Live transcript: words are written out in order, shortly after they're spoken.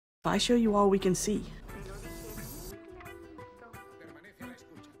If I show you all we can see.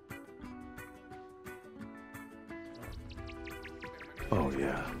 Oh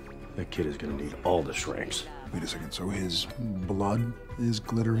yeah, that kid is gonna need all the shrinks. Wait a second, so his blood is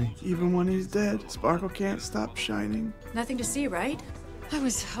glittery? Even when he's dead, Sparkle can't stop shining. Nothing to see, right? I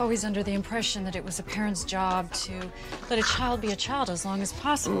was always under the impression that it was a parent's job to let a child be a child as long as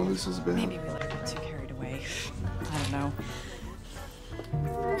possible. Oh, this is bad. Maybe we let her get too carried away. I don't know.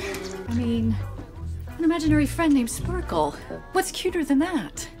 I mean, an imaginary friend named Sparkle. What's cuter than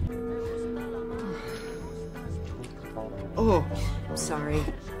that? Oh. I'm sorry.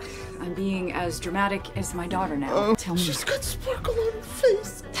 I'm being as dramatic as my daughter now. Oh, Tell me, she's got Sparkle on her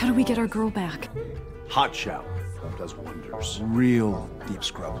face. how do we get our girl back? Hot shower does wonders. Real deep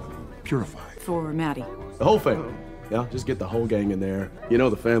scrub. Purify. For Maddie. The whole family. Yeah, just get the whole gang in there. You know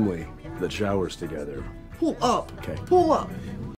the family that showers together. Pull up. Okay. Pull up.